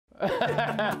Forget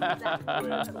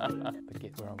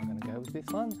where I'm going to go with this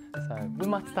one. So we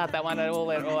might start that one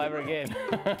all over again.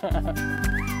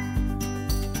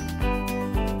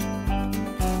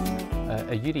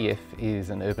 A UDF is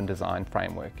an urban design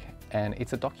framework, and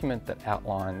it's a document that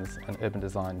outlines an urban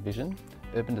design vision,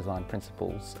 urban design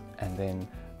principles, and then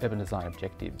urban design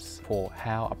objectives for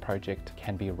how a project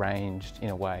can be arranged in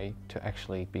a way to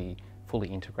actually be fully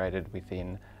integrated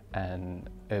within an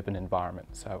urban environment,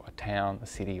 so a town, a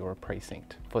city or a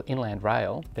precinct. For Inland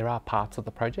Rail, there are parts of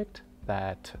the project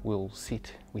that will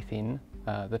sit within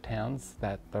the towns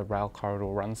that the rail corridor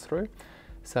runs through.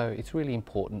 So it's really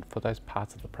important for those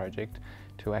parts of the project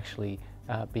to actually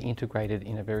be integrated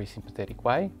in a very sympathetic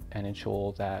way and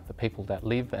ensure that the people that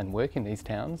live and work in these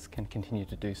towns can continue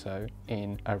to do so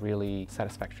in a really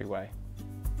satisfactory way.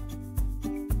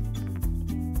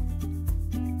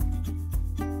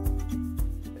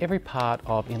 Every part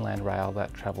of Inland Rail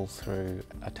that travels through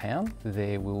a town,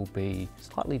 there will be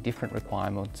slightly different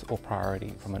requirements or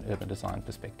priorities from an urban design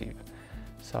perspective.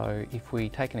 So if we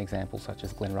take an example such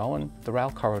as Glenrowan, the rail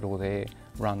corridor there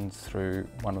runs through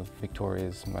one of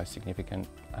Victoria's most significant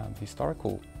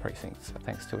historical precincts,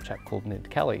 thanks to a chap called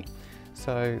Ned Kelly.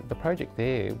 So the project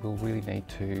there will really need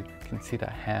to consider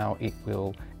how it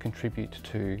will contribute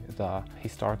to the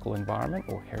historical environment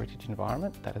or heritage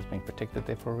environment that has been protected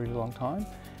there for a really long time,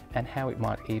 and how it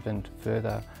might even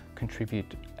further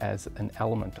contribute as an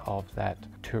element of that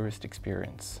tourist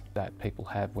experience that people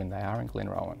have when they are in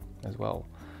Glenrowan as well.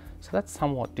 So that's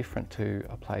somewhat different to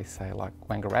a place, say, like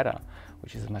Wangaratta,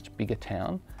 which is a much bigger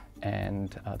town,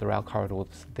 and the rail corridor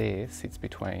there sits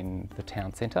between the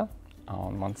town centre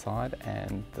on one side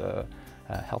and the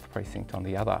health precinct on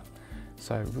the other.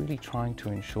 So really trying to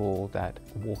ensure that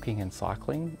walking and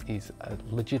cycling is a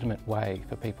legitimate way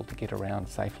for people to get around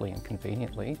safely and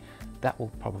conveniently, that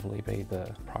will probably be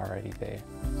the priority there.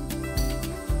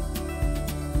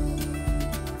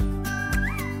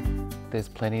 There's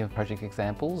plenty of project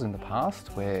examples in the past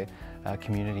where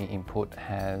community input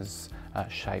has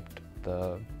shaped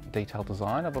the detailed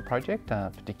design of a project,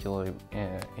 particularly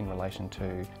in relation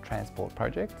to transport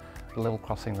projects. The level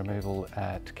crossing removal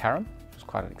at Carrum was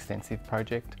quite an extensive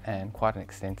project and quite an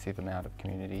extensive amount of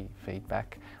community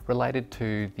feedback related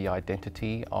to the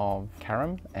identity of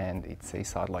Carrum and its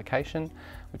seaside location,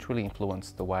 which really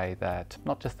influenced the way that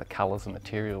not just the colours and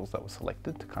materials that were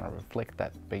selected to kind of reflect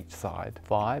that beachside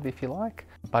vibe, if you like,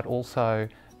 but also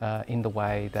in the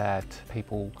way that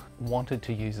people wanted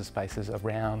to use the spaces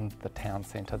around the town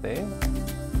centre there.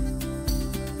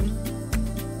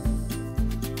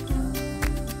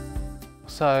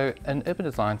 So an urban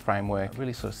design framework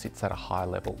really sort of sits at a high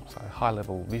level, so high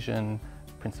level vision,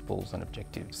 principles and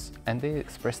objectives, and they're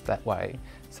expressed that way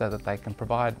so that they can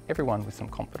provide everyone with some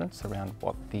confidence around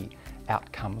what the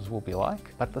outcomes will be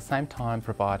like, but at the same time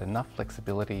provide enough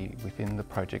flexibility within the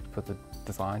project for the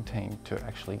design team to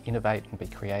actually innovate and be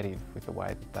creative with the way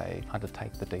that they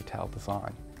undertake the detailed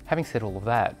design. Having said all of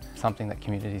that, something that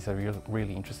communities are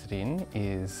really interested in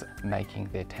is making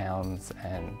their towns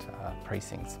and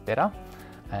precincts better,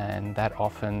 and that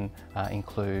often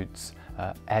includes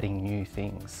adding new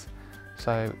things.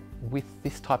 So with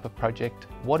this type of project,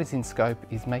 what is in scope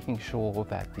is making sure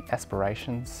that the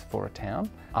aspirations for a town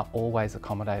are always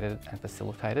accommodated and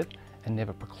facilitated and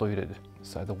never precluded.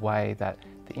 So the way that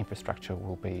the infrastructure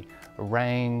will be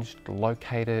arranged,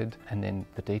 located, and then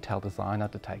the detailed design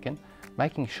undertaken,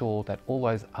 making sure that all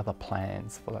those other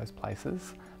plans for those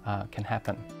places can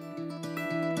happen.